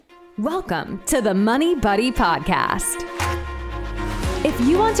Welcome to the Money Buddy Podcast. If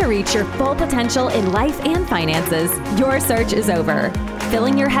you want to reach your full potential in life and finances, your search is over.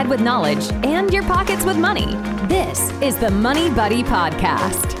 Filling your head with knowledge and your pockets with money. This is the Money Buddy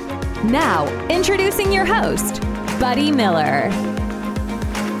Podcast. Now, introducing your host, Buddy Miller.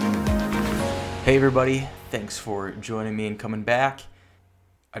 Hey everybody, thanks for joining me and coming back.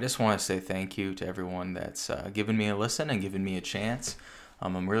 I just want to say thank you to everyone that's given me a listen and given me a chance.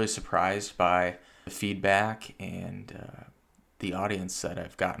 I'm really surprised by the feedback and the audience that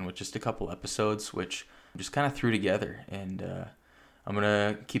I've gotten with just a couple episodes, which I just kind of threw together. And I'm going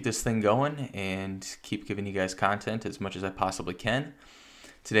to keep this thing going and keep giving you guys content as much as I possibly can.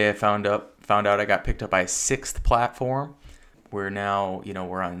 Today I found out I got picked up by a sixth platform. We're now,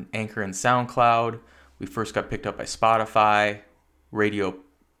 we're on Anchor and SoundCloud. We first got picked up by Spotify, Radio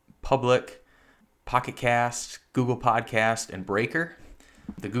Public, Pocket Cast, Google Podcast, and Breaker.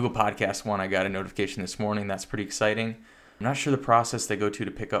 The Google Podcast one, I got a notification this morning. That's pretty exciting. I'm not sure the process they go to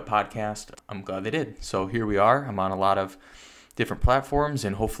pick up podcast. I'm glad they did. So here we are. I'm on a lot of different platforms,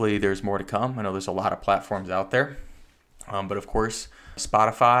 and hopefully there's more to come. I know there's a lot of platforms out there. But of course,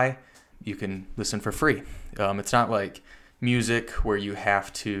 Spotify, you can listen for free. It's not like music where you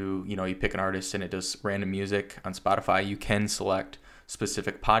have to, you pick an artist and it does random music. On Spotify, you can select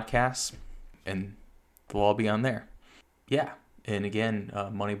specific podcasts, and they'll all be on there. Yeah. And again,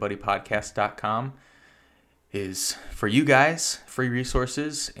 moneybuddypodcast.com is for you guys, free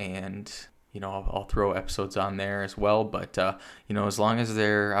resources, and I'll throw episodes on there as well. But as long as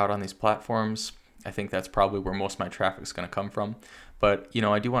they're out on these platforms, I think that's probably where most of my traffic is going to come from. But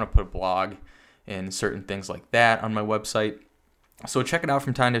I do want to put a blog and certain things like that on my website, so check it out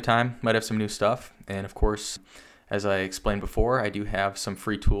from time to time. Might have some new stuff, and of course, as I explained before, I do have some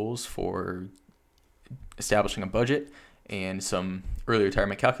free tools for establishing a budget and some early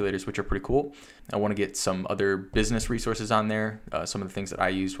retirement calculators, which are pretty cool. I want to get some other business resources on there, some of the things that I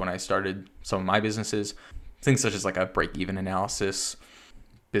used when I started some of my businesses, things such as like a break-even analysis,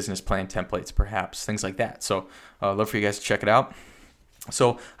 business plan templates, perhaps, things like that. So I'd love for you guys to check it out.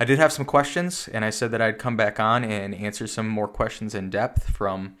 So I did have some questions, and I said that I'd come back on and answer some more questions in depth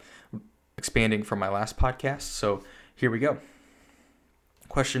from expanding from my last podcast. So here we go.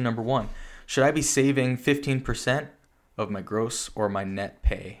 Question number 1. Should I be saving 15% of my gross or my net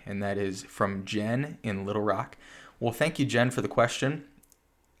pay? And that is from Jen in Little Rock. Well, thank you, Jen, for the question.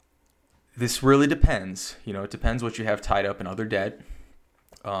 This really depends. It depends what you have tied up in other debt.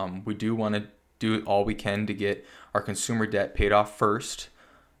 We do want to do all we can to get our consumer debt paid off first.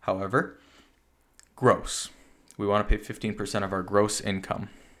 However, gross. We want to pay 15% of our gross income.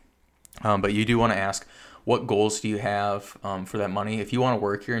 But you do want to ask, what goals do you have for that money? If you want to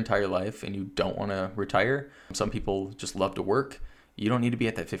work your entire life and you don't want to retire, some people just love to work. You don't need to be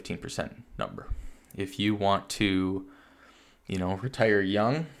at that 15% number. If you want to, retire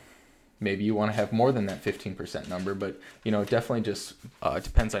young, maybe you want to have more than that 15% number. But, it definitely just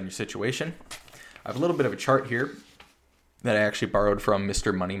depends on your situation. I have a little bit of a chart here that I actually borrowed from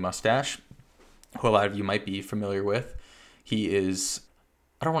Mr. Money Mustache, who a lot of you might be familiar with. He is,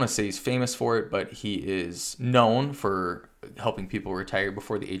 I don't want to say he's famous for it, but he is known for helping people retire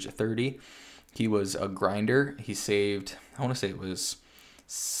before the age of 30. He was a grinder. He saved, I want to say it was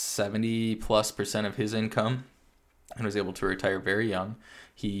 70+% of his income and was able to retire very young.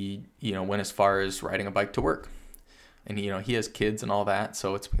 He, went as far as riding a bike to work. And, he has kids and all that,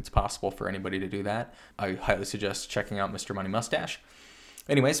 so it's possible for anybody to do that. I highly suggest checking out Mr. Money Mustache.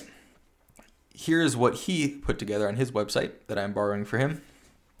 Anyways, here's what he put together on his website that I'm borrowing for him.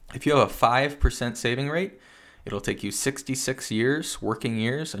 If you have a 5% saving rate, it'll take you 66 years, working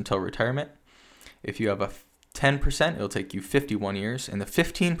years, until retirement. If you have a 10%, it'll take you 51 years. And the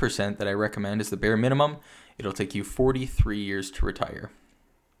 15% that I recommend is the bare minimum. It'll take you 43 years to retire.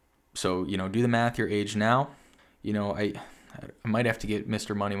 So, do the math, your age now. I might have to get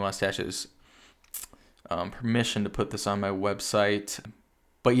Mr. Money Mustache's permission to put this on my website.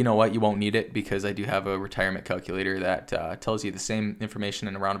 But you know what? You won't need it because I do have a retirement calculator that tells you the same information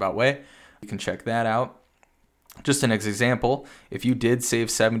in a roundabout way. You can check that out. Just an example, if you did save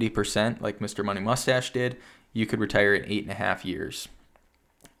 70% like Mr. Money Mustache did, you could retire in 8.5 years.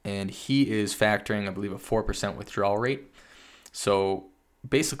 And he is factoring, I believe, a 4% withdrawal rate. So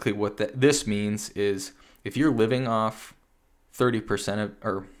basically what this means is if you're living off 30%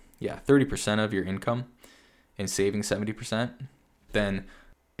 of your income and saving 70%, then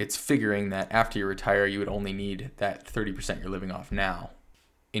it's figuring that after you retire, you would only need that 30% you're living off now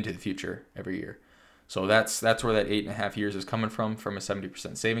into the future every year. So that's where that 8.5 years is coming from a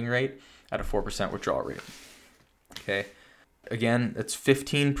 70% saving rate at a 4% withdrawal rate. Okay. Again, that's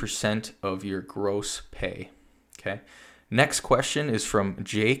 15% of your gross pay. Okay. Next question is from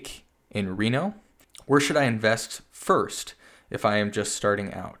Jake in Reno. Where should I invest first if I am just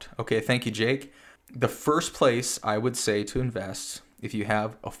starting out? Okay, thank you, Jake. The first place I would say to invest, if you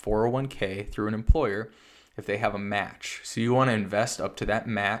have a 401k through an employer, if they have a match. So you want to invest up to that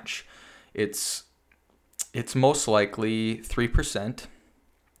match. It's most likely 3%.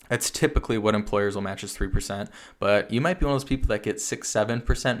 That's typically what employers will match is 3%, but you might be one of those people that gets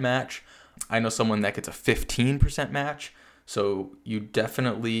 6-7% match. I know someone that gets a 15% match. So you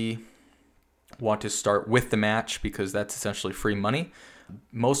definitely want to start with the match because that's essentially free money.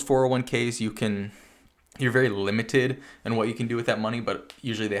 Most 401ks you're very limited in what you can do with that money, but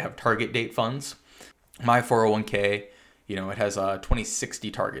usually they have target date funds. My 401k, it has a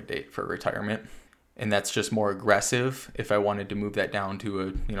 2060 target date for retirement. And that's just more aggressive. If I wanted to move that down to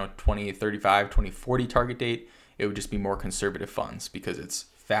a 2035, 2040 target date, it would just be more conservative funds because it's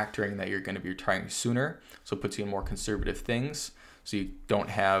factoring that you're going to be retiring sooner. So it puts you in more conservative things. So you don't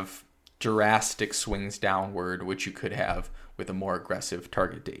have drastic swings downward, which you could have with a more aggressive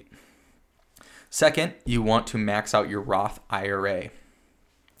target date. Second, you want to max out your Roth IRA.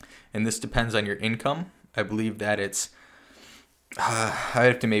 And this depends on your income. I believe that it's I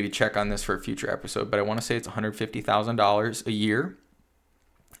have to maybe check on this for a future episode, but I want to say it's $150,000 a year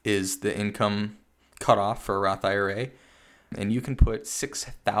is the income cutoff for a Roth IRA. And you can put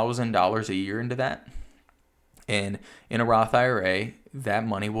 $6,000 a year into that. And in a Roth IRA, that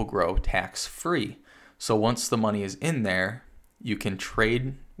money will grow tax-free. So once the money is in there, you can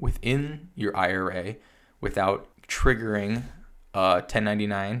trade within your IRA without triggering a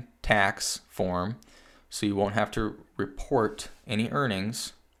 1099 tax form. So you won't have to report any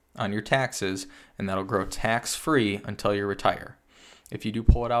earnings on your taxes, and that'll grow tax-free until you retire. If you do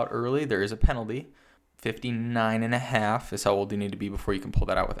pull it out early, there is a penalty. 59.5 is how old you need to be before you can pull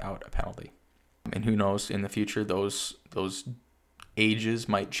that out without a penalty. And who knows, in the future, those ages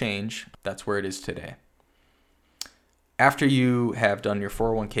might change. That's where it is today. After you have done your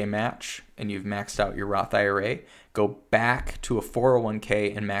 401k match and you've maxed out your Roth IRA, go back to a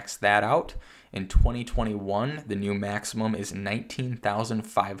 401k and max that out. In 2021, the new maximum is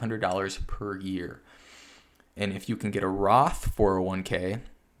 $19,500 per year. And if you can get a Roth 401k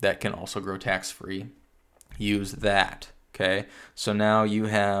that can also grow tax-free, use that, okay? So now you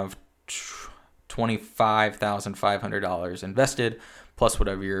have $25,500 invested plus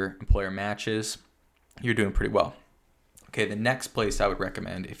whatever your employer matches. You're doing pretty well. Okay, the next place I would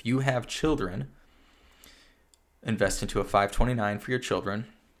recommend, if you have children, invest into a 529 for your children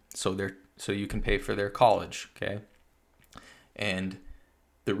so you can pay for their college, okay? And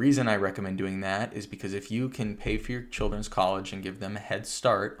the reason I recommend doing that is because if you can pay for your children's college and give them a head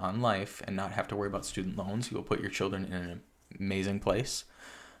start on life and not have to worry about student loans, you will put your children in an amazing place.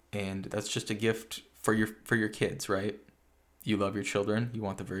 And that's just a gift for your kids, right? You love your children. You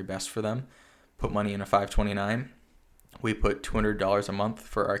want the very best for them. Put money in a 529. We put $200 a month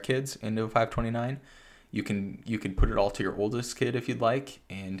for our kids into a 529. You can put it all to your oldest kid if you'd like,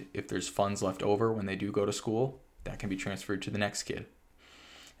 and if there's funds left over when they do go to school, that can be transferred to the next kid.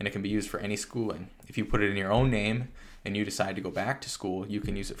 And it can be used for any schooling. If you put it in your own name and you decide to go back to school, you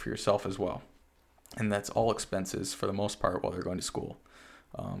can use it for yourself as well. And that's all expenses for the most part while they're going to school.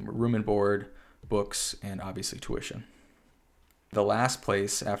 Room and board, books, and obviously tuition. The last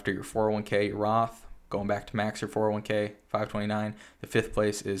place after your 401k, your Roth, going back to max your 401k, 529. The fifth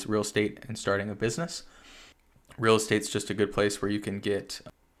place is real estate and starting a business. Real estate's just a good place where you can get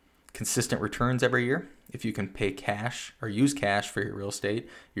consistent returns every year. If you can pay cash or use cash for your real estate,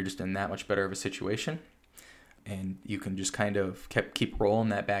 you're just in that much better of a situation. And you can just kind of keep rolling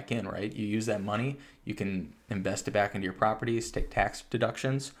that back in, right? You use that money, you can invest it back into your properties, take tax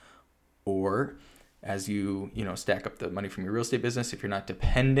deductions, or as you stack up the money from your real estate business, if you're not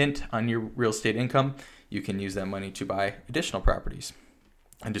dependent on your real estate income, you can use that money to buy additional properties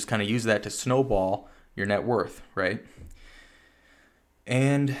and just kind of use that to snowball your net worth, right?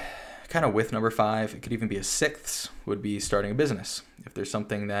 And kind of with number 5, it could even be a sixth, would be starting a business. If there's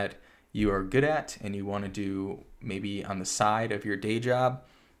something that you are good at and you want to do maybe on the side of your day job,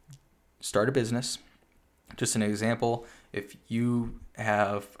 start a business. Just an example, if you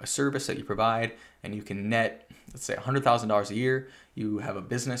have a service that you provide and you can net, let's say $100,000 a year, you have a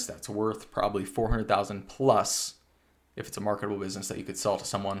business that's worth probably $400,000 plus if it's a marketable business that you could sell to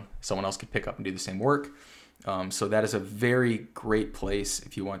someone else could pick up and do the same work. So that is a very great place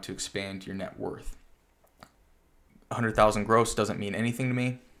if you want to expand your net worth. 100,000 gross doesn't mean anything to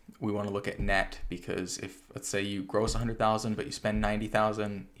me. We want to look at net because if, let's say you gross 100,000 but you spend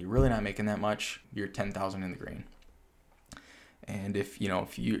 90,000, you're really not making that much. You're 10,000 in the green. And if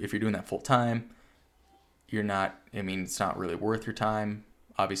you're doing that full time, it's not really worth your time.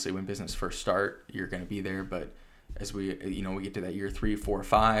 Obviously, when business first start, you're going to be there, but as we get to that year 3, 4,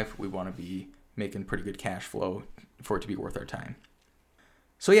 5, we want to be making pretty good cash flow for it to be worth our time.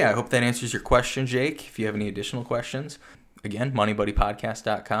 So yeah, I hope that answers your question, Jake. If you have any additional questions, again,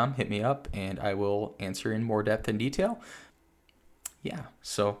 moneybuddypodcast.com, hit me up and I will answer in more depth and detail. Yeah,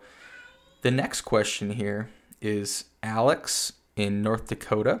 so the next question here is Alex in North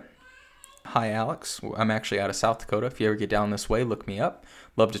Dakota. Hi, Alex. I'm actually out of South Dakota. If you ever get down this way, look me up.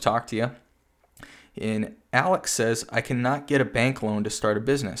 Love to talk to you. And Alex says, I cannot get a bank loan to start a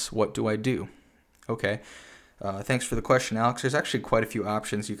business. What do I do? Okay. Thanks for the question, Alex. There's actually quite a few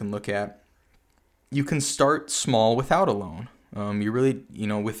options you can look at. You can start small without a loan. You really,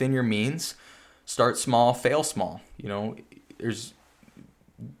 within your means, start small, fail small. There's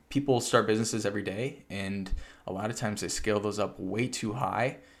people start businesses every day, and a lot of times they scale those up way too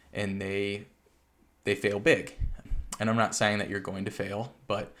high, and they fail big. And I'm not saying that you're going to fail,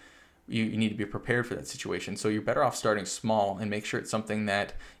 but you need to be prepared for that situation. So you're better off starting small and make sure it's something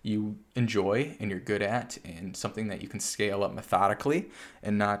that you enjoy and you're good at, and something that you can scale up methodically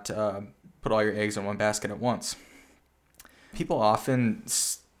and not put all your eggs in one basket at once. People often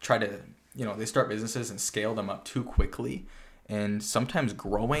try to, they start businesses and scale them up too quickly. And sometimes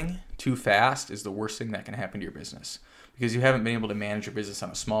growing too fast is the worst thing that can happen to your business, because you haven't been able to manage your business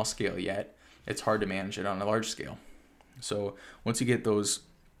on a small scale yet. It's hard to manage it on a large scale. So once you get those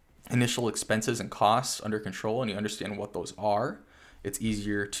initial expenses and costs under control and you understand what those are, it's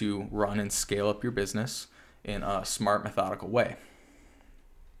easier to run and scale up your business in a smart, methodical way.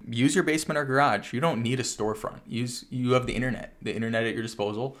 Use your basement or garage. You don't need a storefront. You have the internet at your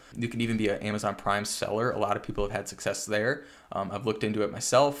disposal. You can even be an Amazon Prime seller. A lot of people have had success there. I've looked into it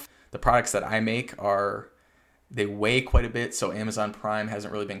myself. The products that I make they weigh quite a bit, so Amazon Prime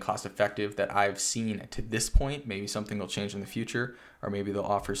hasn't really been cost effective that I've seen to this point. Maybe something will change in the future, or maybe they'll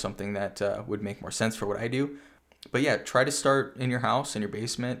offer something that would make more sense for what I do. But yeah, try to start in your house, in your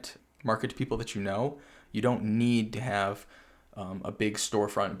basement, market to people that you know. You don't need to have a big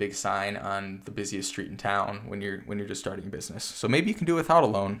storefront, big sign on the busiest street in town when you're just starting a business. So maybe you can do it without a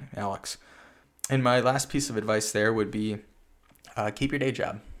loan, Alex. And my last piece of advice there would be keep your day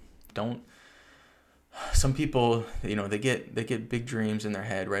job. Some people, they get big dreams in their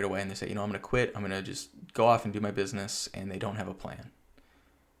head right away, and they say, I'm going to quit. I'm going to just go off and do my business, and they don't have a plan.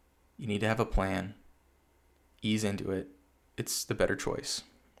 You need to have a plan. Ease into it. It's the better choice.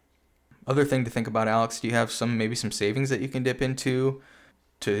 Other thing to think about, Alex, do you have maybe some savings that you can dip into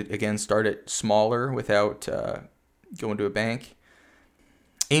to, again, start it smaller without going to a bank?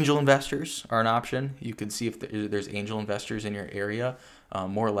 Angel investors are an option. You can see if there's angel investors in your area.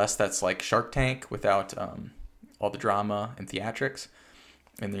 More or less, that's like Shark Tank without all the drama and theatrics.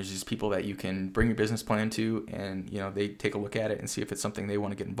 And there's these people that you can bring your business plan to, and they take a look at it and see if it's something they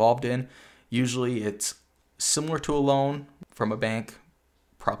want to get involved in. Usually, it's similar to a loan from a bank.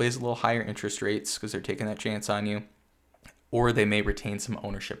 Probably has a little higher interest rates because they're taking that chance on you, or they may retain some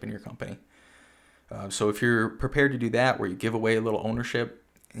ownership in your company. So if you're prepared to do that, where you give away a little ownership,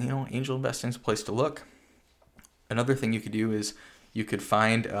 angel investing is a place to look. Another thing you could do is you could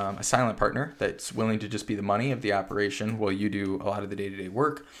find a silent partner that's willing to just be the money of the operation while you do a lot of the day-to-day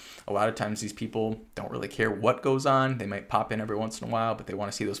work. A lot of times these people don't really care what goes on. They might pop in every once in a while, but they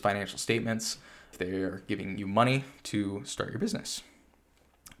want to see those financial statements if they're giving you money to start your business.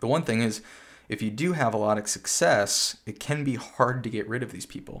 The one thing is, if you do have a lot of success, it can be hard to get rid of these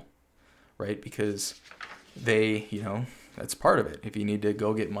people, right? Because they, that's part of it. If you need to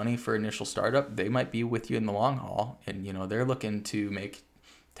go get money for initial startup, they might be with you in the long haul, and they're looking to make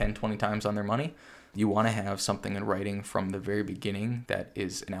 10, 20 times on their money. You want to have something in writing from the very beginning that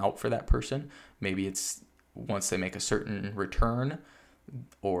is an out for that person. Maybe it's once they make a certain return,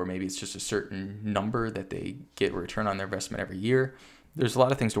 or maybe it's just a certain number that they get a return on their investment every year. There's a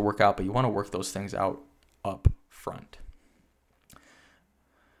lot of things to work out, but you want to work those things out up front.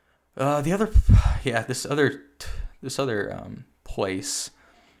 This other place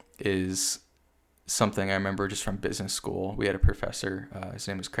is something I remember just from business school. We had a professor, his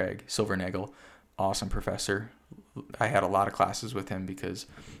name was Craig Silvernagel, awesome professor. I had a lot of classes with him because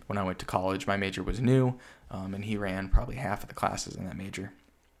when I went to college, my major was new, and he ran probably half of the classes in that major.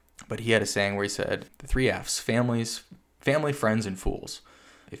 But he had a saying where he said, the 3 F's, family, friends, and fools.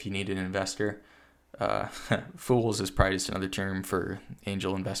 If you need an investor, fools is probably just another term for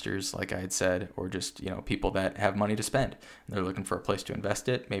angel investors, like I had said, or just, people that have money to spend. They're looking for a place to invest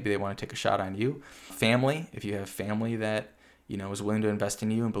it. Maybe they want to take a shot on you. Family, if you have family that, is willing to invest in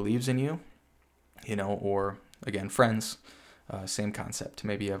you and believes in you, or again, friends. Same concept.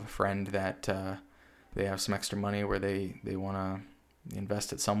 Maybe you have a friend that they have some extra money where they want to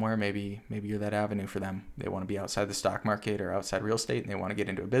invest it somewhere. Maybe you're that avenue for them. They want to be outside the stock market or outside real estate, and they want to get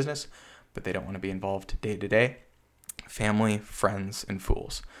into a business, but they don't want to be involved day to day. Family, friends, and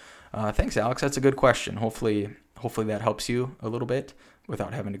fools. Thanks, Alex. That's a good question. Hopefully that helps you a little bit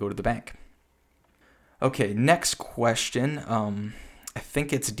without having to go to the bank. Okay, next question. I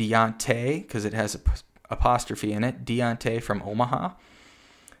think it's Deontay because it has an apostrophe in it. Deontay from Omaha.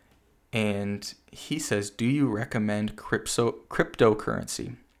 And he says, do you recommend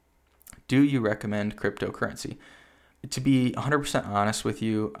cryptocurrency? Do you recommend cryptocurrency? To be 100% honest with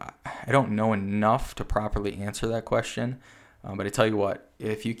you, I don't know enough to properly answer that question. But I tell you what,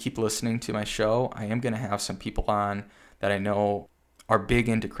 if you keep listening to my show, I am going to have some people on that I know are big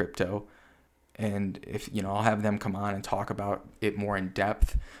into crypto. And if, I'll have them come on and talk about it more in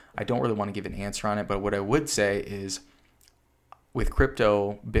depth. I don't really want to give an answer on it, but what I would say is with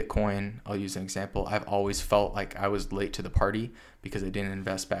crypto, Bitcoin, I'll use an example. I've always felt like I was late to the party because I didn't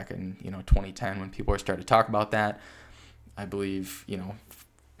invest back in, 2010 when people were starting to talk about that. I believe,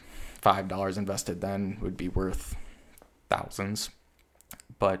 $5 invested then would be worth thousands.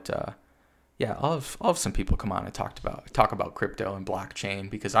 But I'll have some people come on and talk about crypto and blockchain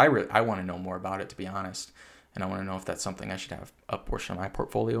because I want to know more about it, to be honest. And I want to know if that's something I should have a portion of my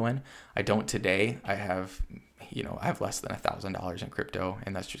portfolio in. I don't today. I have less than $1,000 in crypto,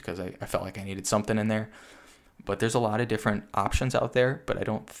 and that's just because I felt like I needed something in there. But there's a lot of different options out there, but I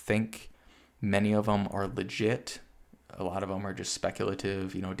don't think many of them are legit. A lot of them are just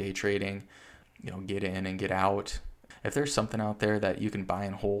speculative, day trading, get in and get out. If there's something out there that you can buy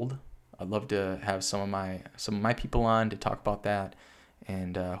and hold, I'd love to have some of my people on to talk about that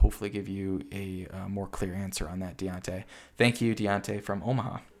and hopefully give you a more clear answer on that, Deontay. Thank you, Deontay from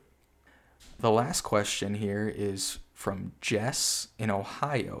Omaha. The last question here is from Jess in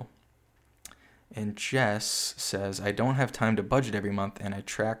Ohio. And Jess says, I don't have time to budget every month and I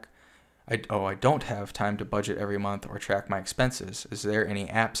don't have time to budget every month or track my expenses. Is there any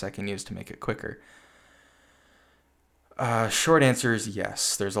apps I can use to make it quicker? Short answer is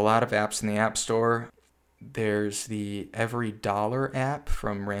yes. There's a lot of apps in the App Store. There's the Every Dollar app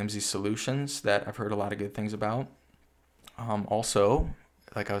from Ramsey Solutions that I've heard a lot of good things about. Also,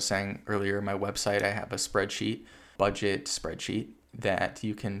 like I was saying earlier, my website, I have a budget spreadsheet that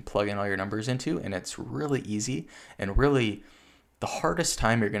you can plug in all your numbers into, and it's really easy. And really, the hardest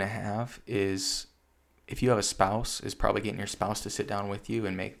time you're going to have is if you have a spouse, is probably getting your spouse to sit down with you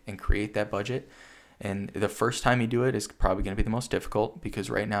and create that budget. And the first time you do it is probably going to be the most difficult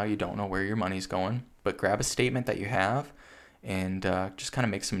because right now you don't know where your money's going. But grab a statement that you have and just kind of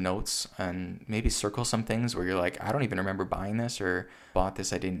make some notes and maybe circle some things where you're like, I don't even remember buying this or bought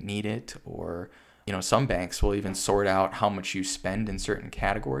this, I didn't need it. Or, some banks will even sort out how much you spend in certain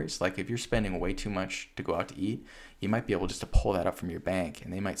categories. Like if you're spending way too much to go out to eat, you might be able just to pull that up from your bank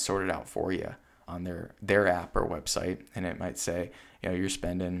and they might sort it out for you on their app or website. And it might say, you're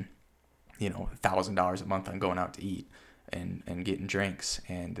spending $1,000 a month on going out to eat and getting drinks.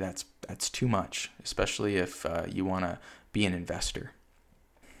 And that's too much, especially if you want to be an investor.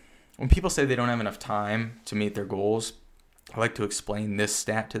 When people say they don't have enough time to meet their goals, I like to explain this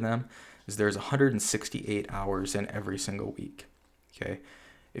stat to them is there's 168 hours in every single week. Okay.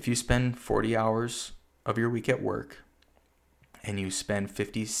 If you spend 40 hours of your week at work and you spend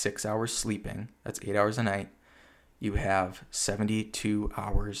 56 hours sleeping, that's 8 hours a night, you have 72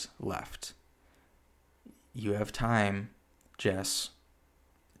 hours left. You have time, Jess,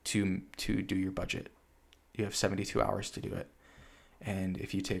 to do your budget. You have 72 hours to do it. And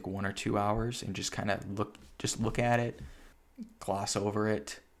if you take 1 or 2 hours and just kind of look at it, gloss over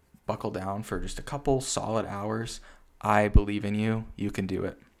it, buckle down for just a couple solid hours, I believe in you. You can do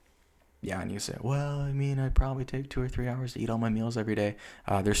it. Yeah, and you say, well, I'd probably take 2 or 3 hours to eat all my meals every day.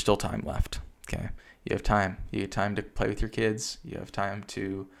 There's still time left. Okay. You have time. You have time to play with your kids. You have time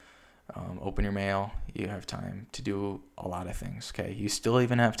to open your mail. You have time to do a lot of things. Okay. You still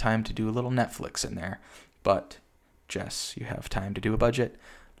even have time to do a little Netflix in there. But, Jess, you have time to do a budget.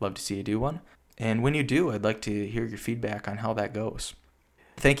 Love to see you do one. And when you do, I'd like to hear your feedback on how that goes.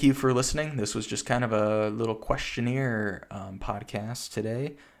 Thank you for listening. This was just kind of a little questionnaire podcast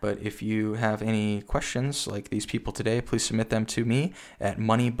today. But if you have any questions like these people today, please submit them to me at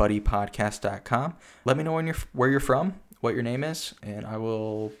moneybuddypodcast.com. Let me know where you're from, what your name is, and I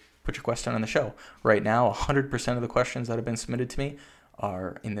will put your question on the show. Right now, 100% of the questions that have been submitted to me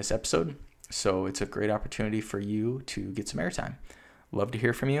are in this episode. So it's a great opportunity for you to get some airtime. Love to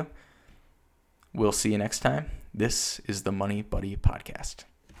hear from you. We'll see you next time. This is the Money Buddy Podcast.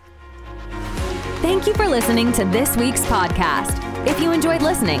 Thank you for listening to this week's podcast. If you enjoyed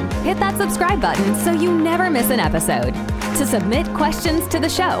listening, hit that subscribe button so you never miss an episode. To submit questions to the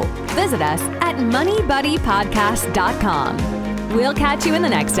show, visit us at moneybuddypodcast.com. We'll catch you in the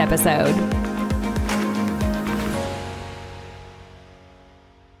next episode.